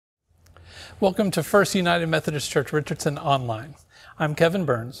Welcome to First United Methodist Church Richardson Online. I'm Kevin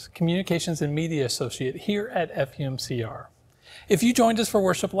Burns, Communications and Media Associate here at FUMCR. If you joined us for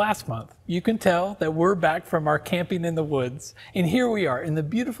worship last month, you can tell that we're back from our camping in the woods, and here we are in the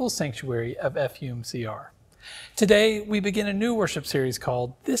beautiful sanctuary of FUMCR. Today, we begin a new worship series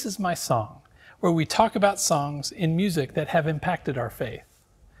called This Is My Song, where we talk about songs in music that have impacted our faith.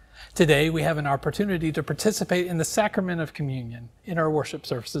 Today, we have an opportunity to participate in the sacrament of communion in our worship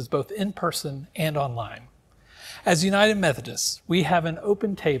services, both in person and online. As United Methodists, we have an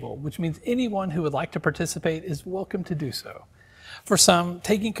open table, which means anyone who would like to participate is welcome to do so. For some,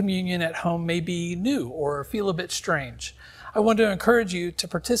 taking communion at home may be new or feel a bit strange. I want to encourage you to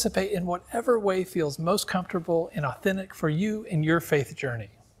participate in whatever way feels most comfortable and authentic for you in your faith journey.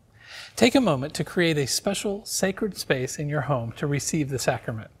 Take a moment to create a special sacred space in your home to receive the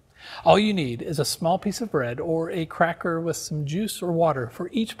sacrament. All you need is a small piece of bread or a cracker with some juice or water for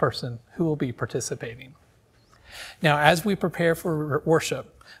each person who will be participating. Now, as we prepare for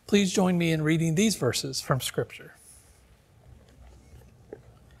worship, please join me in reading these verses from Scripture.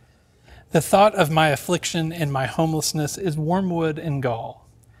 The thought of my affliction and my homelessness is wormwood and gall.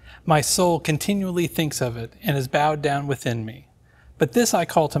 My soul continually thinks of it and is bowed down within me. But this I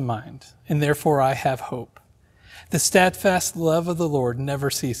call to mind, and therefore I have hope. The steadfast love of the Lord never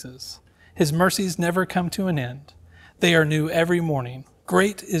ceases. His mercies never come to an end. They are new every morning.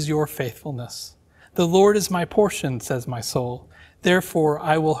 Great is your faithfulness. The Lord is my portion, says my soul. Therefore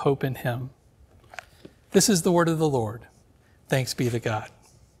I will hope in him. This is the word of the Lord. Thanks be to God.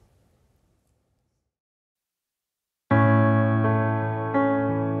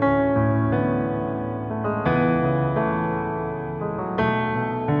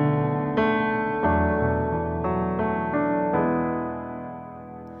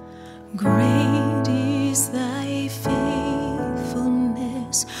 Great is thy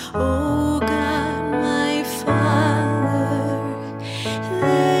faithfulness, O God, my Father.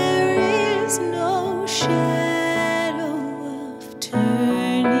 There is no shadow of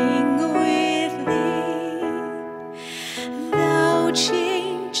turning with thee. Thou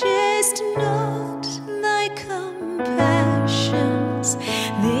changest not, thy compassions,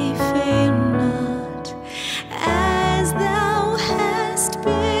 they fail not. As thou hast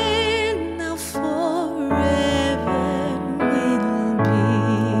been,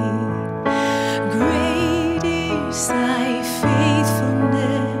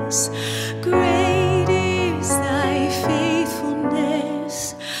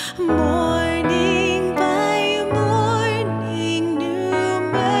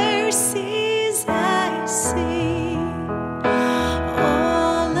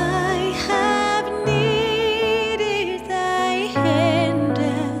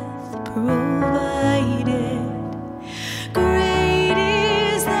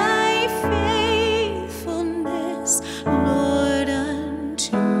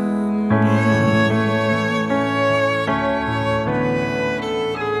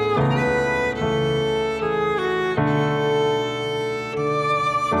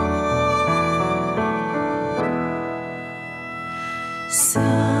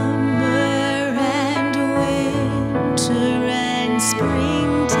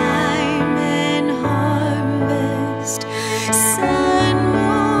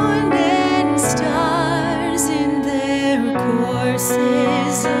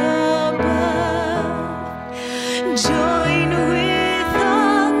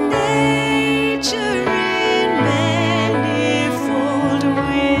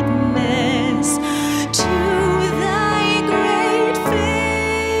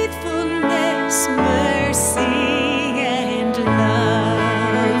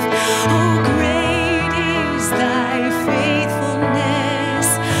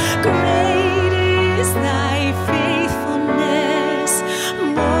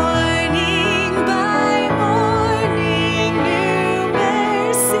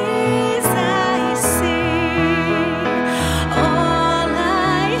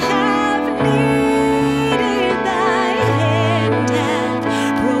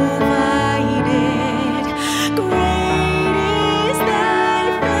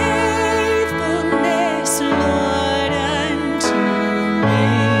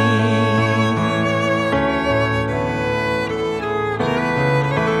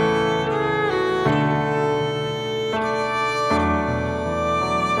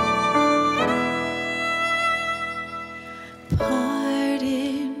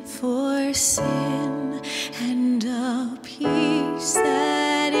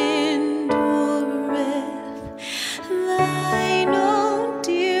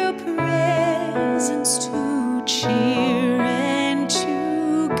 presence to cheer and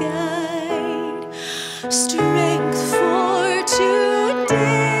to guide. strength for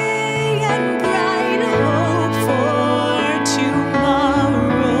today and bright hope for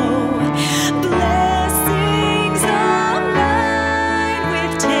tomorrow. Blessings are mine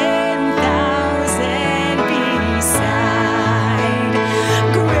with 10,000 beside.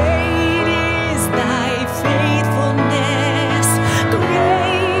 Great is thy faithfulness.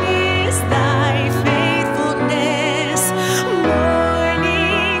 Great is thy faithfulness.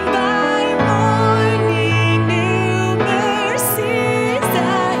 Morning by morning, new mercies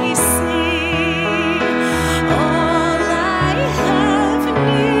I see. All I have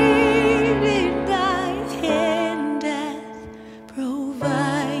needed, thy hand hath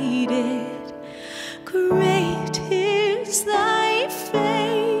provided. Great is thy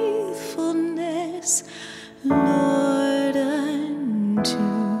faithfulness, Lord, unto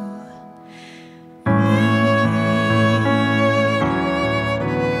me.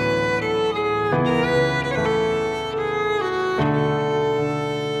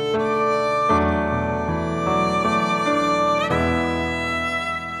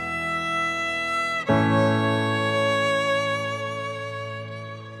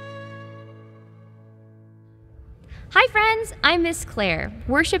 Hi friends, I'm Miss Claire,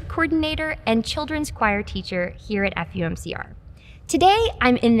 worship coordinator and children's choir teacher here at FUMCR. Today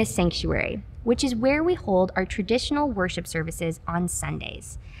I'm in the sanctuary, which is where we hold our traditional worship services on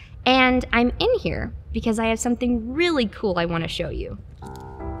Sundays. And I'm in here because I have something really cool I want to show you.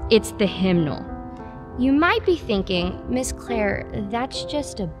 It's the hymnal. You might be thinking, Miss Claire, that's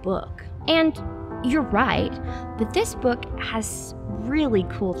just a book. And you're right, but this book has really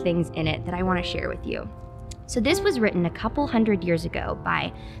cool things in it that I want to share with you. So this was written a couple hundred years ago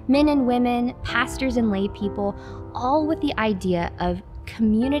by men and women, pastors and lay people, all with the idea of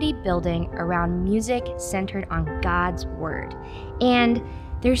community building around music centered on God's word. And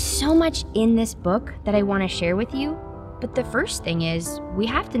there's so much in this book that I want to share with you, but the first thing is we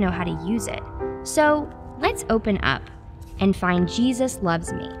have to know how to use it. So let's open up and find Jesus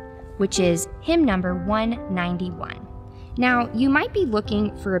Loves Me, which is hymn number 191. Now, you might be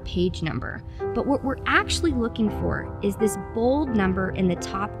looking for a page number, but what we're actually looking for is this bold number in the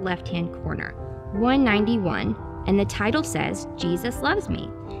top left-hand corner, 191, and the title says, Jesus Loves Me.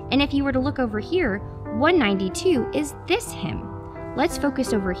 And if you were to look over here, 192 is this hymn. Let's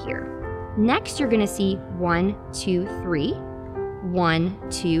focus over here. Next, you're gonna see 1, 2, 3, 1,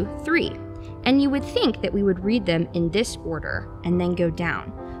 2, 3. And you would think that we would read them in this order and then go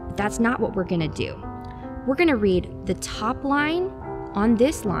down, but that's not what we're gonna do. We're gonna read the top line on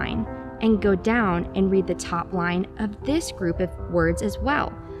this line and go down and read the top line of this group of words as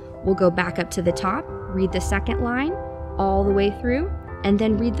well. We'll go back up to the top, read the second line all the way through, and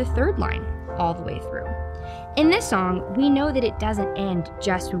then read the third line all the way through. In this song, we know that it doesn't end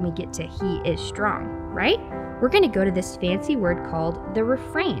just when we get to He is strong, right? We're gonna go to this fancy word called the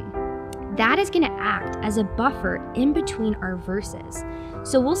refrain. That is gonna act as a buffer in between our verses.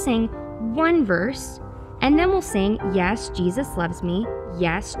 So we'll sing one verse, and then we'll sing, yes, Jesus loves me,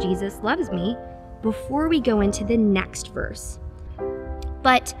 yes, Jesus loves me, before we go into the next verse.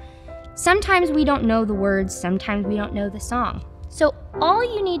 But sometimes we don't know the words, sometimes we don't know the song. So all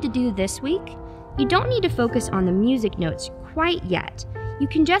you need to do this week, you don't need to focus on the music notes quite yet. You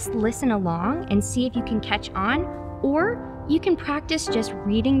can just listen along and see if you can catch on, or you can practice just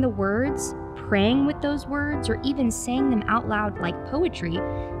reading the words, praying with those words, or even saying them out loud like poetry,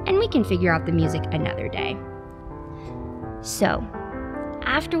 and we can figure out the music another day. So,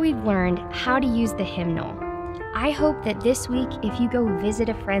 after we've learned how to use the hymnal, I hope that this week, if you go visit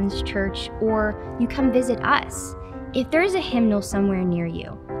a friend's church or you come visit us, if there's a hymnal somewhere near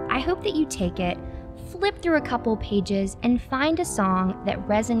you, I hope that you take it, flip through a couple pages, and find a song that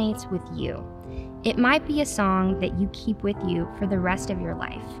resonates with you. It might be a song that you keep with you for the rest of your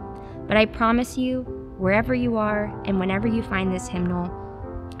life. But I promise you, wherever you are and whenever you find this hymnal,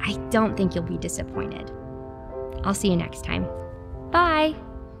 I don't think you'll be disappointed. I'll see you next time. Bye!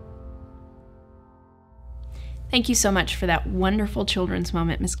 Thank you so much for that wonderful children's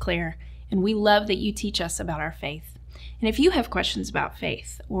moment, Miss Claire, and we love that you teach us about our faith. And if you have questions about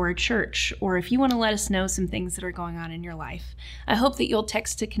faith or church, or if you want to let us know some things that are going on in your life, I hope that you'll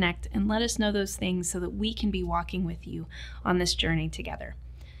text to connect and let us know those things so that we can be walking with you on this journey together.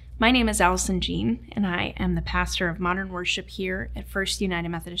 My name is Allison Jean, and I am the pastor of modern worship here at First United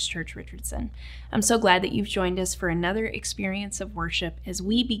Methodist Church, Richardson. I'm so glad that you've joined us for another experience of worship as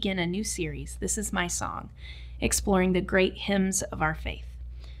we begin a new series, This Is My Song, exploring the great hymns of our faith.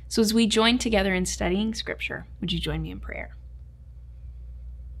 So as we join together in studying Scripture, would you join me in prayer?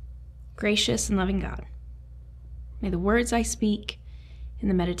 Gracious and loving God, may the words I speak and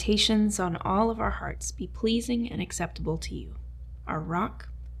the meditations on all of our hearts be pleasing and acceptable to you, our rock,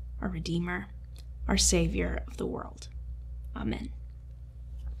 our Redeemer, our Savior of the world. Amen.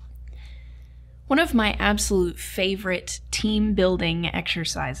 One of my absolute favorite team-building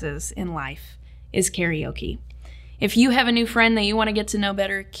exercises in life is karaoke. If you have a new friend that you want to get to know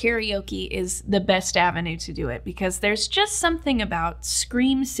better, karaoke is the best avenue to do it because there's just something about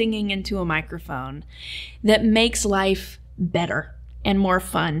scream singing into a microphone that makes life better and more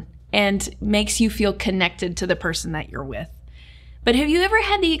fun and makes you feel connected to the person that you're with. But have you ever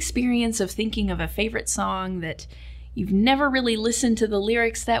had the experience of thinking of a favorite song that you've never really listened to the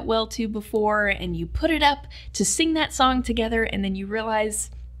lyrics that well to before, and you put it up to sing that song together, and then you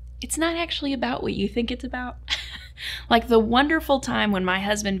realize it's not actually about what you think it's about? Like the wonderful time when my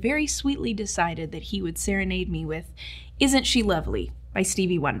husband very sweetly decided that he would serenade me with "Isn't She Lovely" by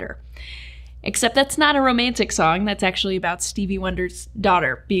Stevie Wonder. Except that's not a romantic song. That's actually about Stevie Wonder's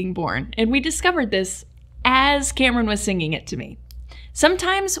daughter being born. And we discovered this as Cameron was singing it to me.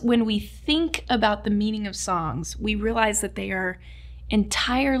 Sometimes when we think about the meaning of songs, we realize that they are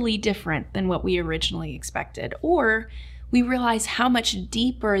entirely different than what we originally expected, or we realize how much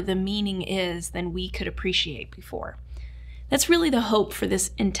deeper the meaning is than we could appreciate before. That's really the hope for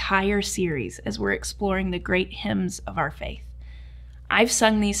this entire series as we're exploring the great hymns of our faith. I've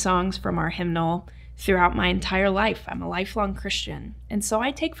sung these songs from our hymnal throughout my entire life. I'm a lifelong Christian, and so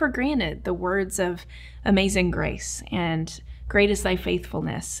I take for granted the words of Amazing Grace and Great is Thy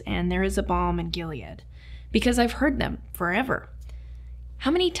Faithfulness and There is a Balm in Gilead, because I've heard them forever.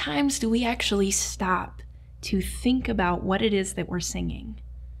 How many times do we actually stop to think about what it is that we're singing,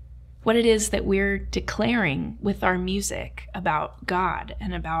 what it is that we're declaring with our music about God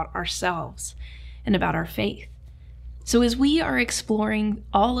and about ourselves and about our faith? So as we are exploring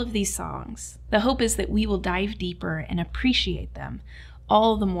all of these songs, the hope is that we will dive deeper and appreciate them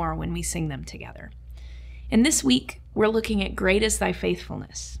all the more when we sing them together. And this week, we're looking at Great is Thy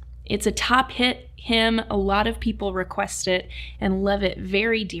Faithfulness. It's a top hit hymn. A lot of people request it and love it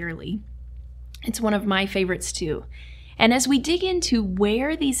very dearly. It's one of my favorites too. And as we dig into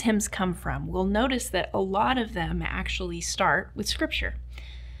where these hymns come from, we'll notice that a lot of them actually start with Scripture.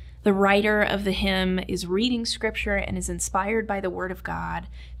 The writer of the hymn is reading Scripture and is inspired by the Word of God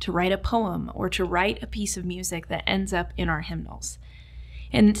to write a poem or to write a piece of music that ends up in our hymnals.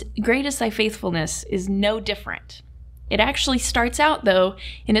 And Great is Thy Faithfulness is no different. It actually starts out, though,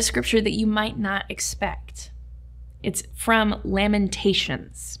 in a scripture that you might not expect. It's from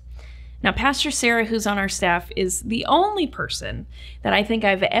Lamentations. Now, Pastor Sarah, who's on our staff, is the only person that I think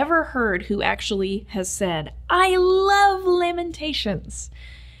I've ever heard who actually has said, "I love Lamentations."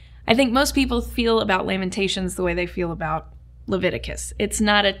 I think most people feel about Lamentations the way they feel about Leviticus. It's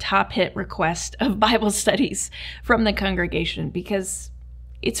not a top hit request of Bible studies from the congregation because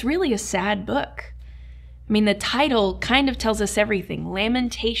it's really a sad book. I mean, the title kind of tells us everything.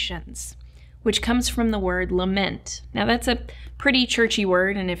 Lamentations, which comes from the word lament. Now, that's a pretty churchy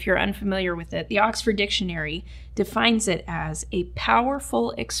word, and if you're unfamiliar with it, the Oxford Dictionary defines it as a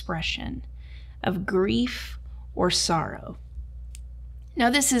powerful expression of grief or sorrow. Now,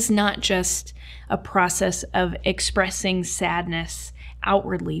 this is not just a process of expressing sadness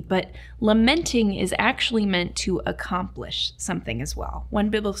outwardly, but lamenting is actually meant to accomplish something as well. One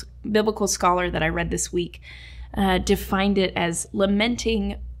biblical scholar that I read this week defined it as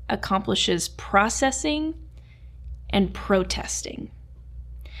lamenting accomplishes processing and protesting.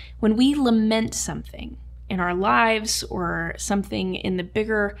 When we lament something in our lives or something in the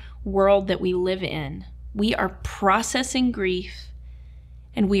bigger world that we live in, we are processing grief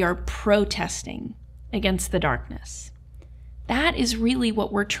and we are protesting against the darkness. That is really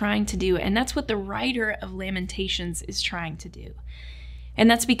what we're trying to do, and that's what the writer of Lamentations is trying to do.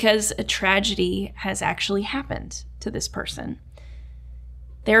 And that's because a tragedy has actually happened to this person.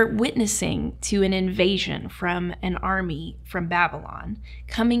 They're witnessing to an invasion from an army from Babylon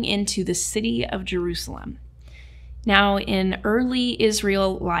coming into the city of Jerusalem. Now, in early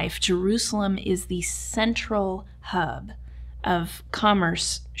Israel life, Jerusalem is the central hub of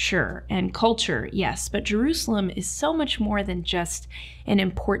commerce, sure, and culture, yes, but Jerusalem is so much more than just an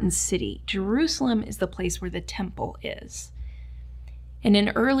important city. Jerusalem is the place where the temple is. And in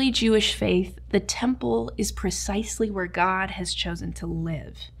early Jewish faith, the temple is precisely where God has chosen to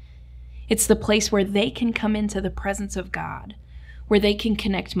live. It's the place where they can come into the presence of God, where they can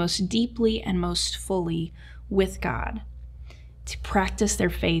connect most deeply and most fully with God, to practice their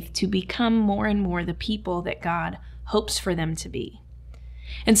faith, to become more and more the people that God hopes for them to be.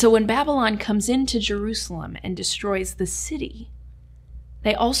 And so when Babylon comes into Jerusalem and destroys the city,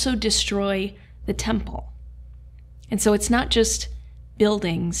 they also destroy the temple. And so it's not just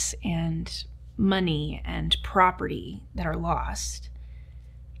buildings and money and property that are lost,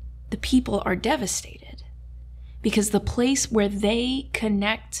 the people are devastated because the place where they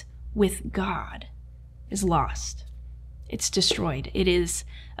connect with God is lost. It's destroyed. It is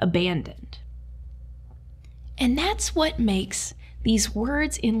abandoned. And that's what makes these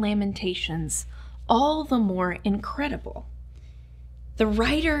words in Lamentations all the more incredible. The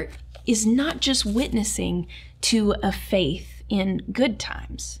writer is not just witnessing to a faith in good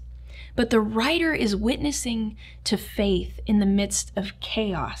times, but the writer is witnessing to faith in the midst of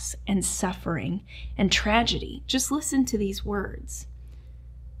chaos and suffering and tragedy. Just listen to these words.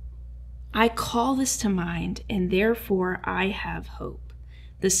 I call this to mind, and therefore I have hope.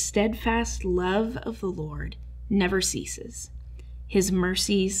 The steadfast love of the Lord never ceases. His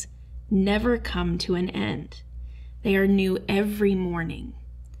mercies never come to an end. They are new every morning.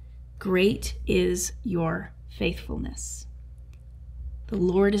 Great is your faithfulness. The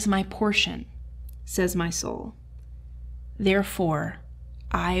Lord is my portion, says my soul. Therefore,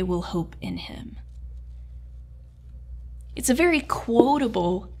 I will hope in him. It's a very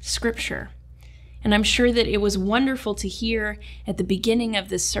quotable scripture, and I'm sure that it was wonderful to hear at the beginning of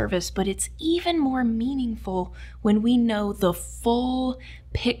this service, but it's even more meaningful when we know the full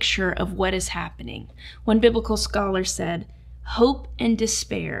picture of what is happening. One biblical scholar said, hope and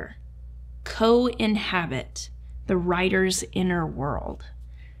despair co-inhabit the writer's inner world.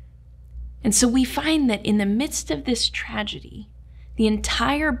 And so we find that in the midst of this tragedy, the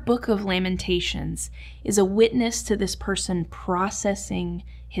entire book of Lamentations is a witness to this person processing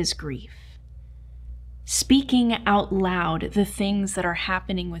his grief, speaking out loud the things that are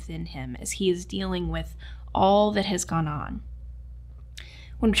happening within him as he is dealing with all that has gone on.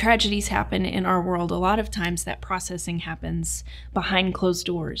 When tragedies happen in our world, a lot of times that processing happens behind closed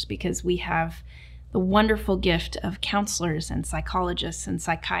doors because we have the wonderful gift of counselors and psychologists and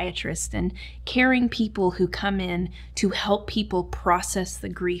psychiatrists and caring people who come in to help people process the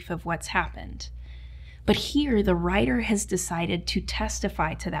grief of what's happened. But here, the writer has decided to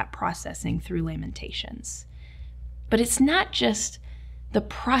testify to that processing through Lamentations. But it's not just the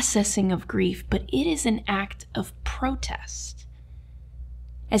processing of grief, but it is an act of protest.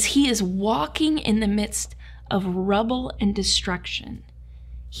 As he is walking in the midst of rubble and destruction,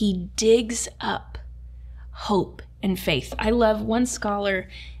 he digs up hope and faith. I love one scholar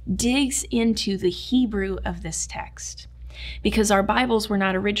digs into the Hebrew of this text because our Bibles were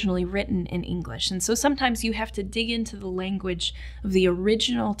not originally written in English. And so sometimes you have to dig into the language of the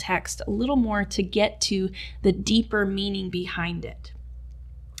original text a little more to get to the deeper meaning behind it.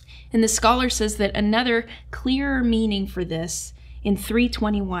 And the scholar says that another clearer meaning for this in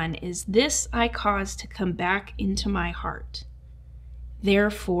 3:21 is, this I cause to come back into my heart.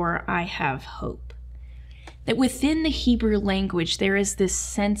 Therefore I have hope. That within the Hebrew language, there is this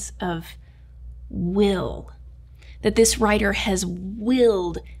sense of will, that this writer has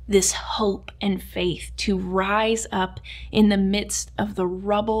willed this hope and faith to rise up in the midst of the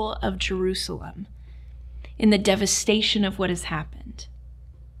rubble of Jerusalem, in the devastation of what has happened.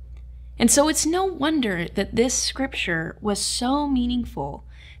 And so it's no wonder that this scripture was so meaningful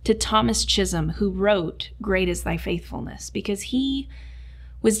to Thomas Chisholm, who wrote Great is Thy Faithfulness, because he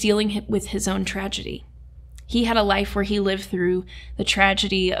was dealing with his own tragedy. He had a life where he lived through the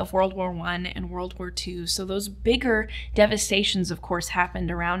tragedy of World War I and World War II. So those bigger devastations, of course, happened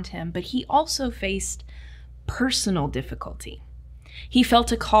around him, but he also faced personal difficulty. He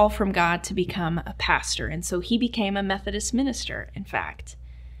felt a call from God to become a pastor, and so he became a Methodist minister, in fact,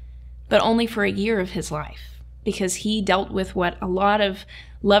 but only for a year of his life, because he dealt with what a lot of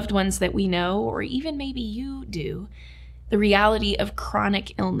loved ones that we know, or even maybe you do, the reality of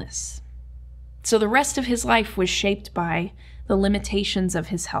chronic illness. So the rest of his life was shaped by the limitations of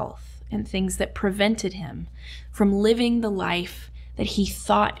his health and things that prevented him from living the life that he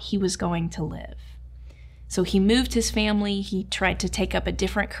thought he was going to live. So he moved his family, he tried to take up a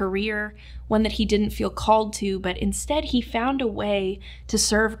different career, one that he didn't feel called to, but instead he found a way to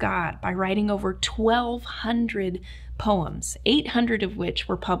serve God by writing over 1,200 poems, 800 of which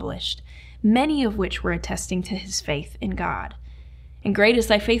were published, many of which were attesting to his faith in God. And Great is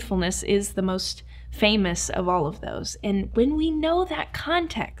Thy Faithfulness is the most famous of all of those. And when we know that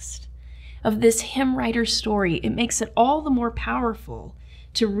context of this hymn writer's story, it makes it all the more powerful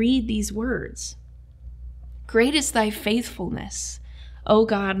to read these words. Great is Thy faithfulness, O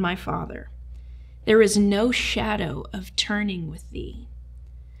God my Father. There is no shadow of turning with Thee.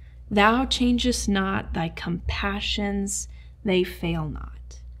 Thou changest not, Thy compassions, they fail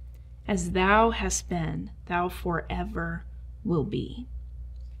not. As Thou hast been, Thou forever will be.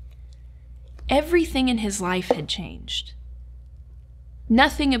 Everything in his life had changed.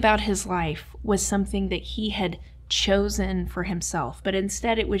 Nothing about his life was something that he had chosen for himself, but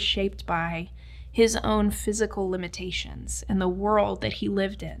instead it was shaped by his own physical limitations and the world that he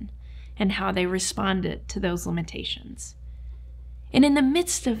lived in and how they responded to those limitations. And in the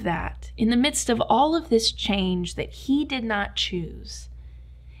midst of that, in the midst of all of this change that he did not choose,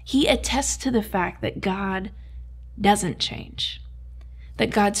 he attests to the fact that God doesn't change, that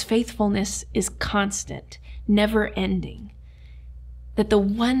God's faithfulness is constant, never ending, that the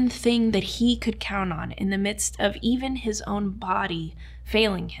one thing that he could count on in the midst of even his own body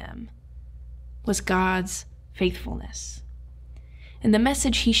failing him was God's faithfulness. And the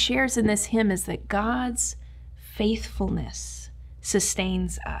message he shares in this hymn is that God's faithfulness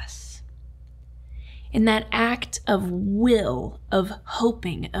sustains us. In that act of will, of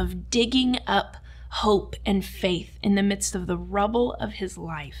hoping, of digging up hope and faith in the midst of the rubble of his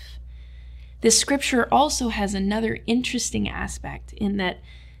life, this scripture also has another interesting aspect in that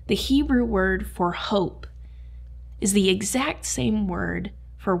the Hebrew word for hope is the exact same word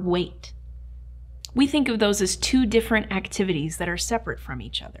for wait. We think of those as two different activities that are separate from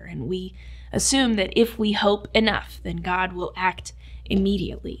each other, and we assume that if we hope enough, then God will act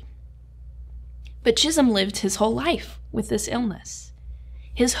immediately. But Chisholm lived his whole life with this illness.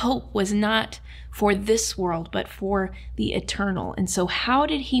 His hope was not for this world, but for the eternal. And so how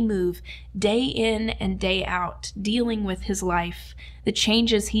did he move day in and day out, dealing with his life, the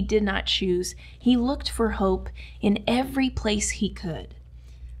changes he did not choose? He looked for hope in every place he could.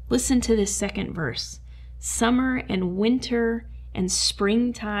 Listen to this second verse. Summer and winter and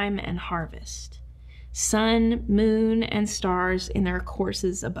springtime and harvest. Sun, moon, and stars in their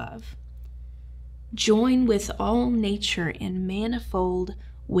courses above. Join with all nature in manifold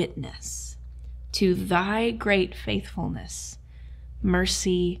witness to thy great faithfulness,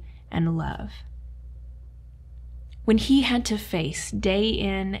 mercy, and love. When he had to face day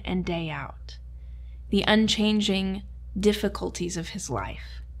in and day out the unchanging difficulties of his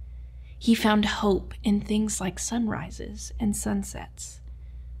life, he found hope in things like sunrises and sunsets.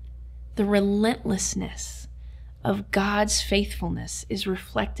 The relentlessness of God's faithfulness is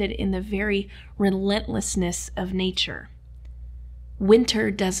reflected in the very relentlessness of nature.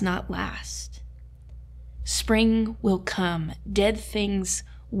 Winter does not last. Spring will come. Dead things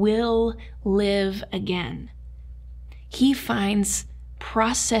will live again. He finds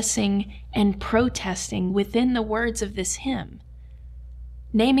processing and protesting within the words of this hymn,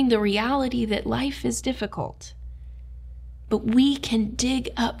 naming the reality that life is difficult. But we can dig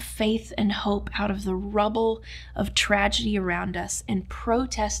up faith and hope out of the rubble of tragedy around us and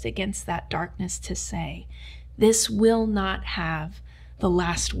protest against that darkness to say, this will not have the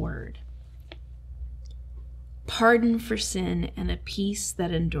last word. Pardon for sin and a peace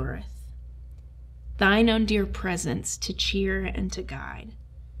that endureth, thine own dear presence to cheer and to guide,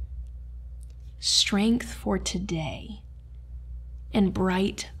 strength for today and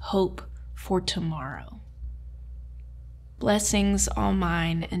bright hope for tomorrow, blessings all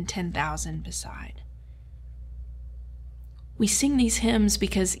mine and 10,000 beside. We sing these hymns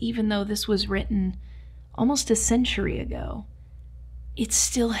because even though this was written almost a century ago, it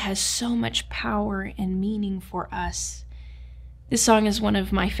still has so much power and meaning for us. This song is one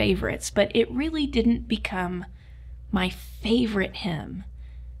of my favorites, but it really didn't become my favorite hymn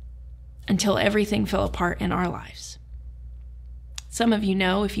until everything fell apart in our lives. Some of you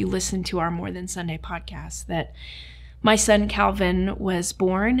know, if you listen to our More Than Sunday podcast, that my son Calvin was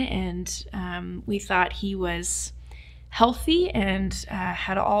born, and we thought he was healthy and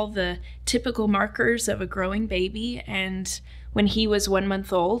had all the typical markers of a growing baby. And when he was 1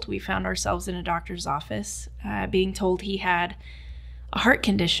 month old, we found ourselves in a doctor's office being told he had a heart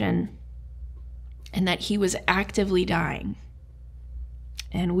condition and that he was actively dying.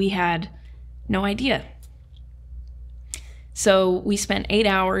 And we had no idea. So we spent 8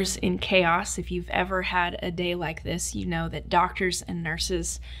 hours in chaos. If you've ever had a day like this, you know that doctors and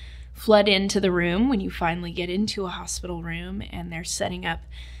nurses flood into the room when you finally get into a hospital room, and they're setting up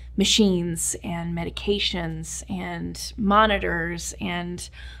machines and medications and monitors and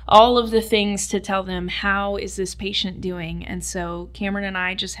all of the things to tell them, how is this patient doing? And so Cameron and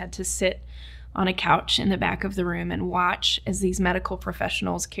I just had to sit on a couch in the back of the room and watch as these medical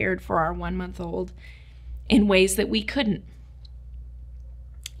professionals cared for our 1 month old in ways that we couldn't.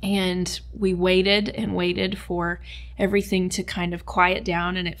 And we waited and waited for everything to kind of quiet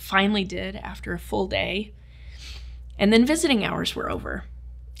down, and it finally did after a full day. And then visiting hours were over,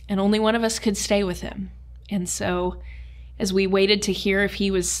 and only one of us could stay with him. And so as we waited to hear if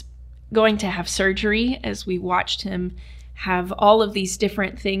he was going to have surgery, as we watched him have all of these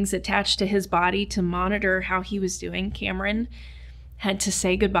different things attached to his body to monitor how he was doing, Cameron had to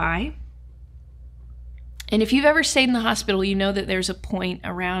say goodbye. And if you've ever stayed in the hospital, you know that there's a point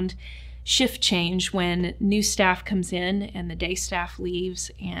around shift change when new staff comes in and the day staff leaves,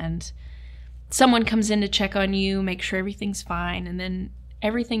 and someone comes in to check on you, make sure everything's fine, and then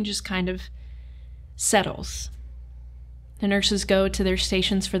everything just kind of settles. The nurses go to their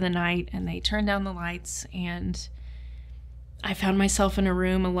stations for the night and they turn down the lights, and I found myself in a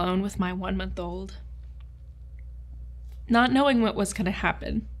room alone with my 1-month-old, not knowing what was going to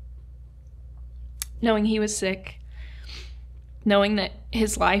happen, knowing he was sick, knowing that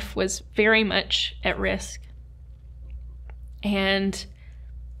his life was very much at risk. And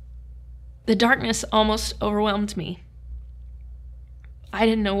the darkness almost overwhelmed me. I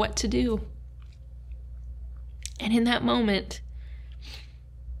didn't know what to do. And in that moment,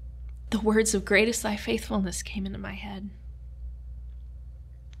 the words of "Great is thy faithfulness" came into my head.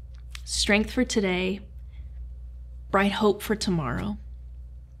 Strength for today, bright hope for tomorrow.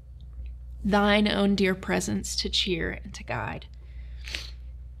 Thine own dear presence to cheer and to guide.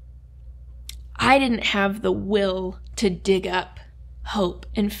 I didn't have the will to dig up hope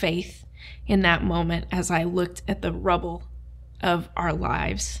and faith in that moment as I looked at the rubble of our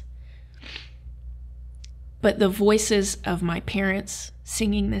lives. But the voices of my parents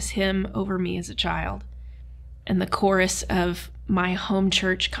singing this hymn over me as a child, and the chorus of my home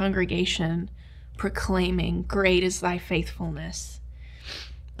church congregation proclaiming, "Great is thy faithfulness,"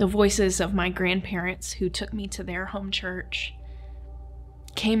 the voices of my grandparents who took me to their home church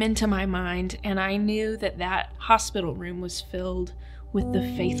came into my mind, and I knew that that hospital room was filled with the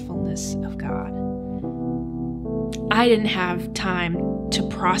faithfulness of God. I didn't have time to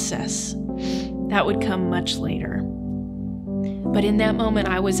process. That would come much later. But in that moment,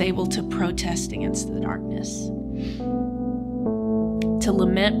 I was able to protest against the darkness, to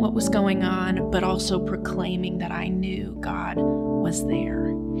lament what was going on, but also proclaiming that I knew God was there.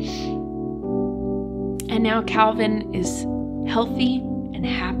 And now Calvin is healthy and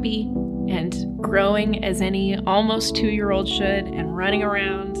happy and growing as any almost 2-year-old should, and running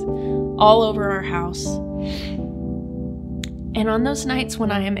around all over our house. And on those nights when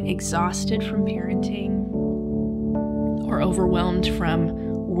I am exhausted from parenting or overwhelmed from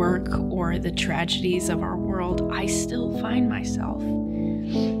work or the tragedies of our world, I still find myself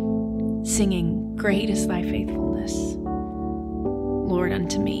singing, "Great is thy faithfulness, Lord,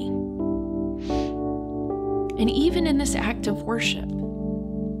 unto me." And even in this act of worship,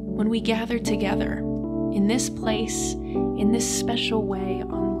 when we gather together in this place, in this special way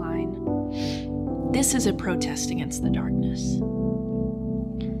online, this is a protest against the darkness.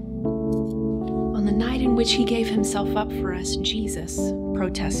 On the night in which he gave himself up for us, Jesus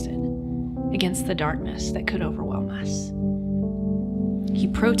protested against the darkness that could overwhelm us. He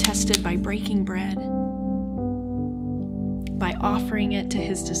protested by breaking bread, by offering it to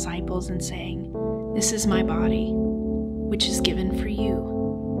his disciples and saying, "This is my body, which is given for you.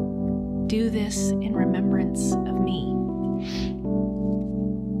 Do this in remembrance of me."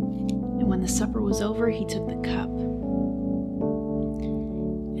 And when the supper was over, he took the cup.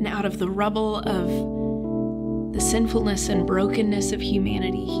 And out of the rubble of the sinfulness and brokenness of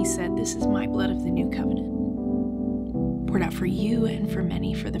humanity, he said, "This is my blood of the new covenant, poured out for you and for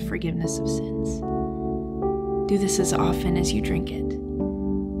many for the forgiveness of sins. Do this as often as you drink it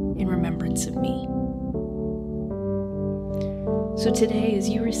in remembrance of me." So today, as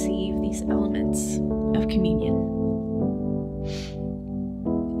you receive these elements of communion,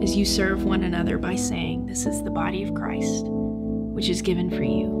 as you serve one another by saying, "This is the body of Christ, which is given for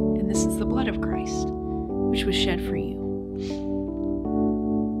you, and this is the blood of Christ, which was shed for you,"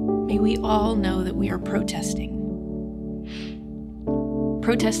 may we all know that we are protesting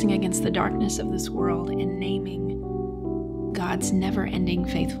against the darkness of this world and naming God's never-ending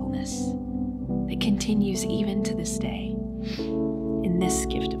faithfulness that continues even to this day in this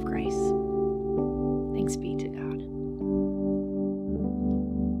gift of grace. Thanks be to God.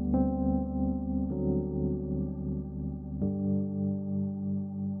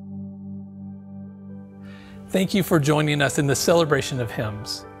 Thank you for joining us in the celebration of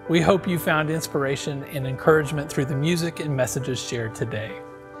hymns. We hope you found inspiration and encouragement through the music and messages shared today.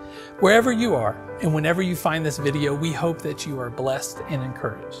 Wherever you are and whenever you find this video, we hope that you are blessed and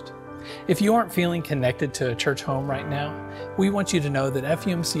encouraged. If you aren't feeling connected to a church home right now, we want you to know that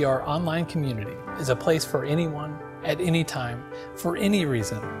FUMCR Online Community is a place for anyone, at any time, for any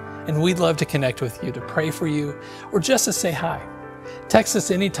reason, and we'd love to connect with you, to pray for you, or just to say hi. Text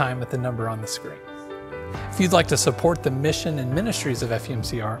us anytime at the number on the screen. If you'd like to support the mission and ministries of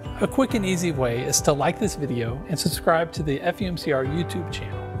FUMCR, a quick and easy way is to like this video and subscribe to the FUMCR YouTube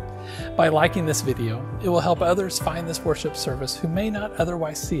channel. By liking this video, it will help others find this worship service who may not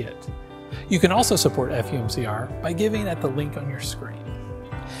otherwise see it. You can also support FUMCR by giving at the link on your screen.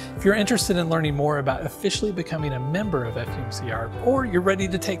 If you're interested in learning more about officially becoming a member of FUMCR, or you're ready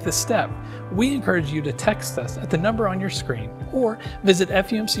to take this step, we encourage you to text us at the number on your screen or visit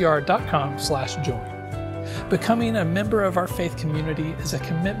fumcr.com/join. Becoming a member of our faith community is a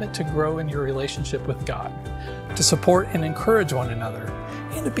commitment to grow in your relationship with God, to support and encourage one another,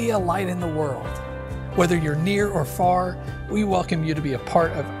 and to be a light in the world. Whether you're near or far, we welcome you to be a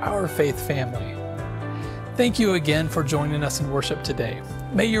part of our faith family. Thank you again for joining us in worship today.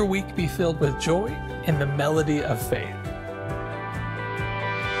 May your week be filled with joy and the melody of faith.